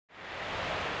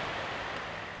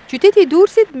Qyteti i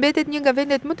Durrësit mbetet një nga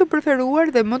vendet më të preferuar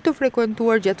dhe më të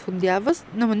frekuentuar gjatë fundjavës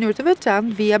në mënyrë të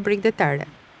veçantë vija bregdetare.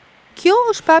 Kjo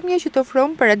është pamja që të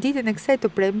ofron paraditën e kësaj të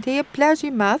premteje plazhi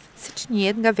i madh, siç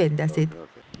njihet nga vendasit.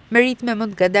 Me ritme më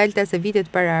të ngadalta se vitet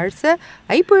paraardhëse,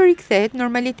 ai po i rikthehet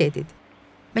normalitetit.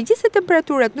 Megjithëse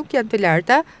temperaturat nuk janë të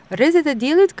larta, rrezet e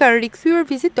diellit kanë rikthyer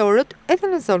vizitorët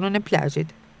edhe në zonën e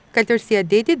plazhit. Kaltërsia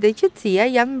e detit dhe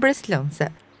qetësia janë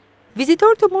mbreslënse.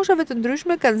 Vizitorë të moshave të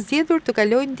ndryshme kanë zgjedhur të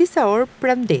kalojnë disa orë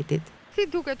pranë detit. Si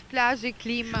duket plazhi,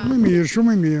 klima?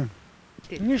 Shumë i mirë.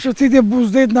 Një shëtitje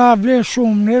buzdet na vlen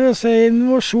shumë, neve se e në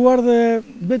moshuar dhe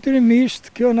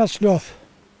detyrimisht kjo na çloth.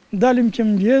 Dalim që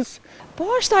mëngjes. Po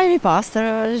është ajri i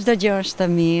pastër, çdo gjë është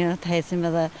mirë, të ecim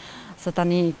edhe se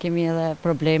tani kemi edhe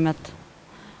problemet.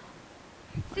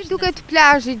 Si duket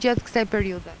plazhi gjatë kësaj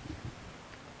periudhe?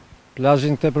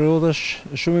 Plazhi në këtë periudhë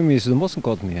është shumë i mirë, sidomos në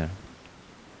kohë të mirë.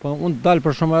 Po unë dalë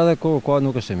për shumë edhe koha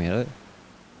nuk është e mirë.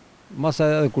 Masa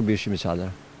edhe kur bishim i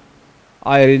çadër.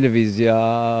 Ajri, lëvizja,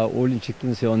 ulin çik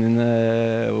tensionin,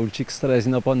 ul çik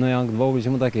stresin apo në janë të vogël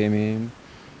që mund ta kemi.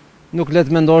 Nuk le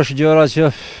të mendosh gjëra që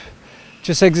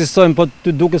se ekzistojnë, po ty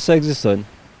duket se ekzistojnë.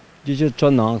 Gjë që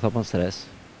çon në ankth apo stres.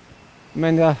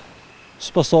 Mendja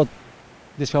s'posot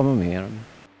diçka më mirë.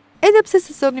 Edhe pse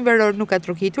sezoni veror nuk ka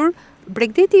trokitur,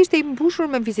 bregdeti ishte i mbushur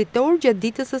me vizitorë gjatë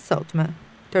ditës së sotme.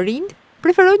 Të rinjt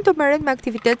preferojnë të merren me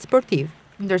aktivitet sportiv,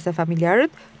 ndërsa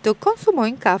familjarët të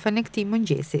konsumojnë kafen e këtij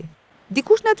mëngjesi.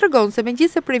 Dikush na tregon se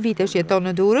megjithëse prej vitesh jeton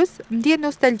në Durrës, ndjen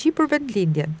nostalgji për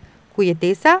vendlindjen, ku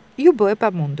jetesa ju bë e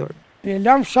pamundur. E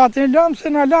lam fshatin, se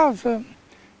na lam, se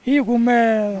iku me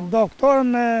doktorën,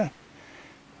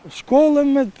 me shkollën,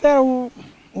 me të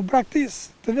u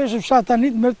braktis, të vesh fshat tani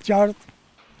më të qartë.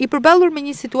 I përballur me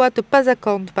një situatë të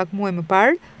pazakontë pak muaj më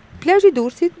parë, plazhi i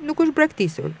Durrësit nuk është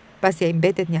braktisur, pasi ai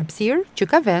mbetet një hapësirë që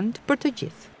ka vend për të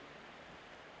gjithë.